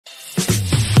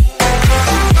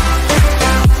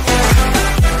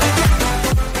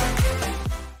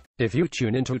If you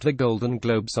tune into the Golden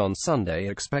Globes on Sunday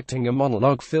expecting a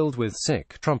monologue filled with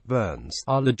sick Trump burns,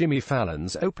 a la Jimmy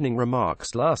Fallon's opening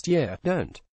remarks last year,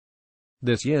 don't.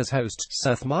 This year's host,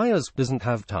 Seth Meyers, doesn't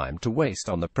have time to waste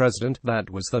on the president.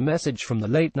 That was the message from the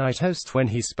late-night host when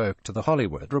he spoke to The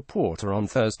Hollywood Reporter on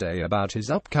Thursday about his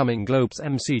upcoming Globes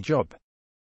MC job.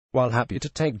 While happy to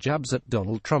take jabs at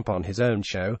Donald Trump on his own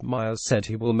show, Meyers said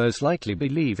he will most likely be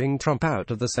leaving Trump out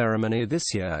of the ceremony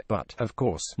this year, but, of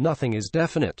course, nothing is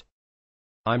definite.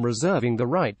 "I'm reserving the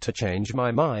right to change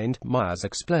my mind," Meyers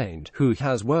explained, who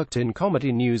has worked in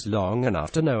comedy news long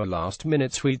enough to know a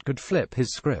last-minute tweet could flip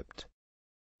his script.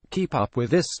 Keep up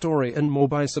with this story and more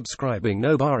by subscribing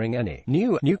now, barring any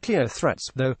new nuclear threats,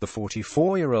 though the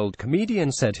 44-year-old comedian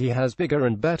said he has bigger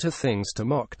and better things to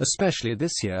mock, especially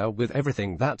this year with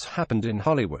everything that's happened in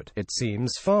Hollywood. It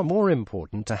seems far more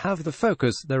important to have the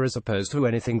focus there as opposed to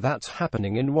anything that's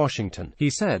happening in Washington, he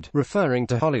said, referring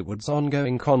to Hollywood's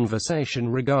ongoing conversation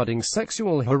regarding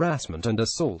sexual harassment and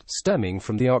assault stemming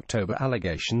from the October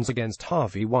allegations against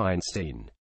Harvey Weinstein.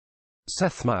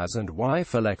 Seth Meyers and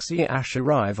wife Alexi Ashe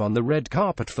arrive on the red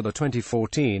carpet for the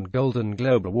 2014 Golden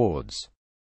Globe Awards.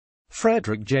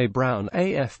 Frederick J. Brown,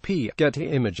 AFP, Getty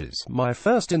Images. "My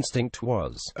first instinct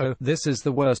was, oh, this is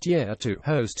the worst year to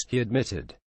host," he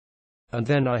admitted. "And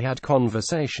then I had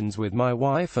conversations with my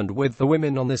wife and with the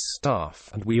women on this staff,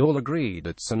 and we all agreed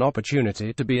it's an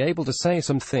opportunity to be able to say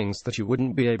some things that you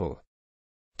wouldn't be able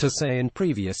to say in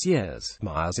previous years."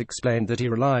 Meyers explained that he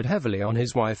relied heavily on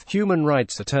his wife, human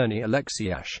rights attorney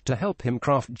Alexi Ashe, to help him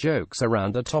craft jokes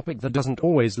around a topic that doesn't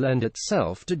always lend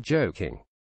itself to joking.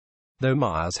 Though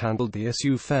Meyers handled the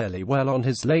issue fairly well on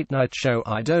his late-night show,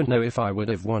 "I don't know if I would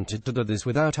have wanted to do this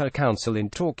without her counsel in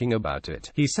talking about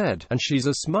it," he said, "and she's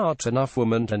a smart enough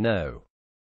woman to know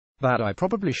that I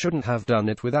probably shouldn't have done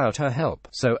it without her help.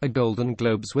 So, a Golden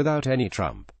Globes without any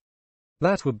Trump.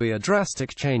 That would be a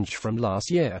drastic change from last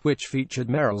year, which featured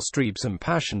Meryl Streep's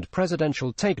impassioned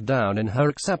presidential takedown in her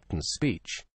acceptance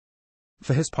speech."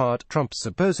 For his part, Trump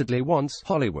supposedly wants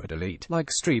Hollywood elite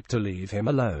like Streep to leave him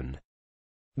alone.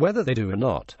 Whether they do or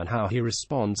not, and how he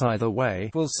responds either way,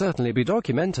 will certainly be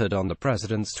documented on the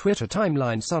president's Twitter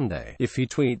timeline Sunday. "If he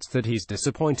tweets that he's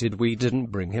disappointed we didn't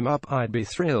bring him up, I'd be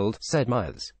thrilled," said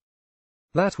Meyers.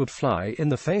 "That would fly in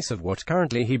the face of what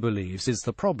currently he believes is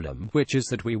the problem, which is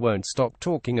that we won't stop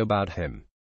talking about him."